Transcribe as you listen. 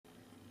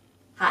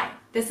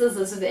This is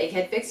Liz with the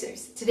Egghead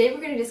Fixers. Today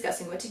we're going to be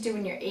discussing what to do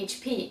when your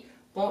HP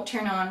won't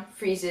turn on,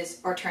 freezes,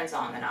 or turns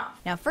on and off.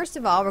 Now first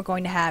of all, we're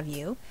going to have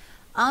you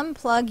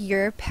unplug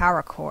your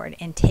power cord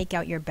and take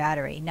out your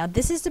battery. Now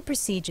this is the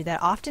procedure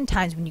that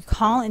oftentimes when you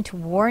call into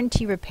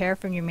warranty repair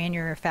from your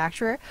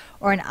manufacturer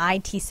or an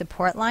IT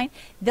support line,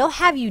 they'll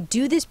have you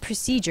do this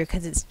procedure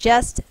because it's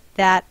just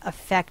that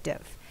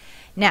effective.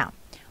 Now,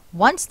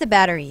 once the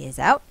battery is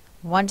out,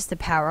 once the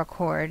power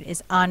cord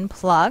is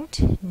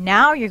unplugged,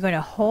 now you're going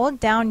to hold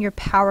down your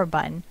power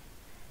button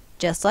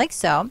just like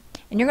so,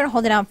 and you're going to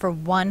hold it down for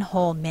 1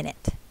 whole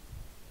minute.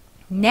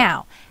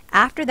 Now,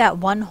 after that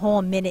 1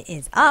 whole minute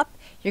is up,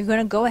 you're going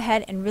to go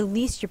ahead and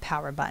release your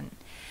power button.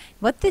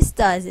 What this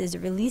does is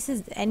it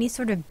releases any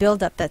sort of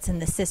buildup that's in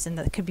the system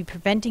that could be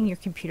preventing your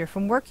computer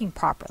from working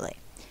properly.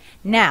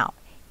 Now,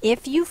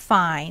 if you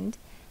find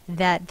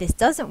that this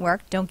doesn't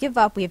work, don't give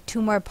up. We have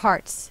 2 more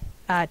parts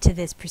to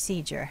this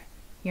procedure.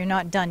 You're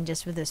not done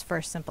just with this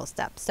first simple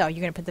step. So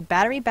you're going to put the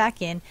battery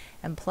back in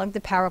and plug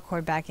the power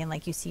cord back in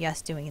like you see us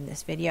doing in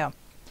this video.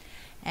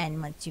 And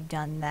once you've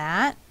done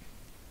that,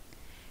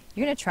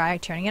 you're going to try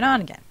turning it on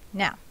again.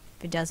 Now,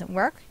 if it doesn't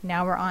work,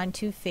 now we're on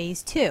to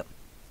phase 2.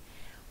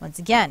 Once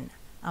again,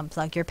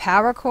 unplug your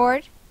power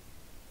cord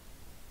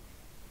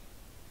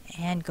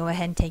and go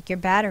ahead and take your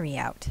battery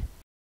out.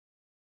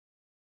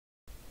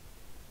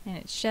 And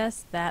it's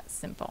just that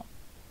simple.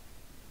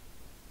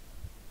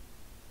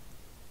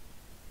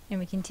 And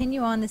we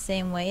continue on the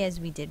same way as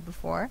we did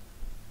before.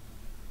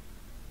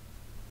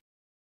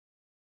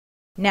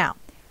 Now,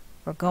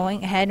 we're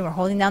going ahead and we're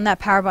holding down that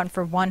power button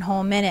for 1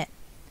 whole minute.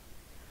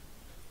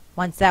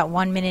 Once that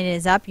 1 minute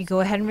is up, you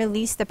go ahead and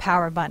release the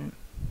power button.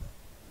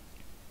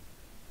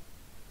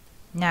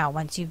 Now,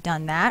 once you've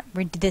done that,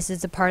 this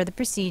is a part of the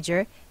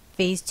procedure,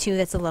 phase 2,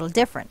 that's a little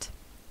different.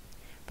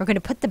 We're going to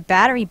put the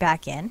battery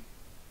back in,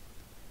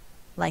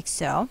 like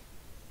so.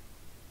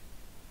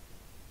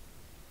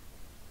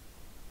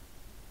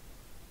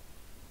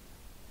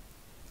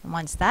 And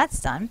once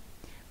that's done,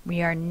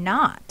 we are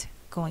not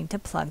going to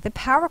plug the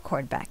power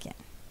cord back in.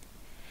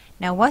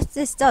 Now what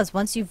this does,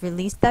 once you've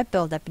released that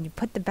buildup and you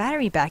put the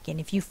battery back in,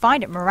 if you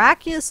find it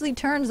miraculously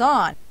turns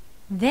on,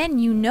 then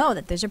you know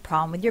that there's a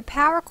problem with your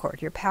power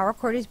cord. Your power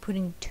cord is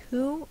putting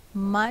too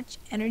much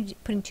energy,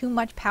 putting too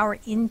much power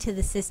into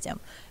the system,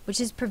 which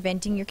is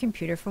preventing your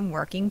computer from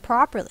working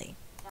properly.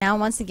 Now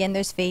once again,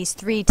 there's phase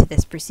 3 to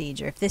this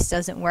procedure. If this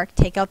doesn't work,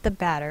 take out the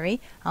battery,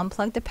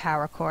 unplug the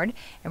power cord,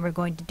 and we're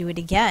going to do it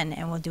again,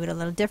 and we'll do it a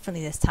little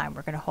differently this time.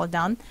 We're going to hold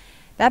down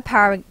that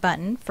power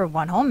button for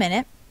 1 whole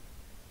minute,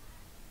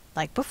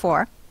 like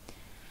before,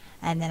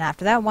 and then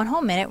after that 1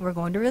 whole minute, we're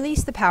going to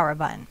release the power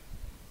button.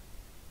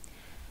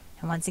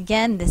 And once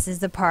again, this is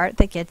the part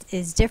that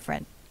is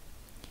different.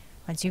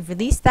 Once you've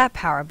released that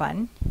power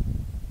button,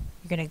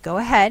 you're going to go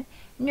ahead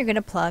and you're going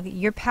to plug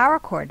your power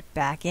cord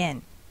back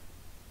in.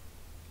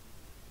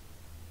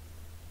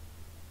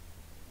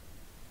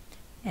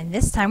 And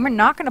this time we're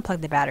not going to plug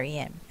the battery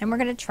in, and we're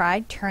going to try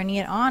turning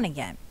it on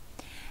again.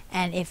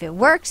 And if it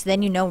works,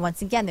 then you know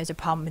once again there's a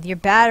problem with your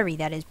battery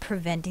that is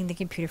preventing the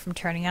computer from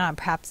turning on.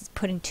 Perhaps it's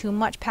putting too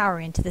much power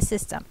into the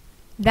system.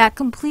 That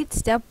completes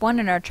step 1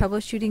 in our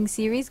troubleshooting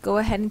series. Go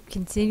ahead and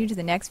continue to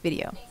the next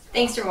video.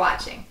 Thanks for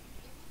watching.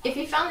 If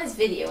you found this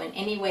video in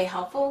any way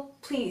helpful,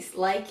 please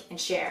like and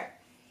share.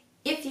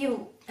 If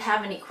you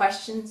have any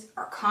questions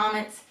or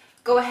comments,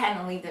 go ahead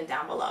and leave them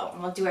down below,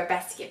 and we'll do our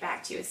best to get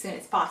back to you as soon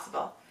as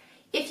possible.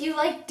 If you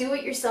like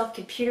do-it-yourself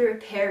computer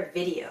repair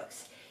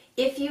videos,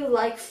 if you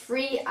like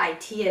free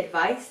IT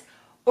advice,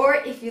 or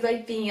if you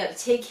like being able to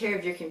take care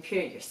of your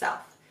computer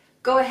yourself,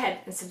 go ahead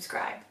and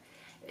subscribe.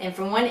 And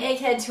from one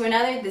egghead to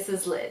another, this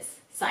is Liz,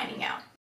 signing out.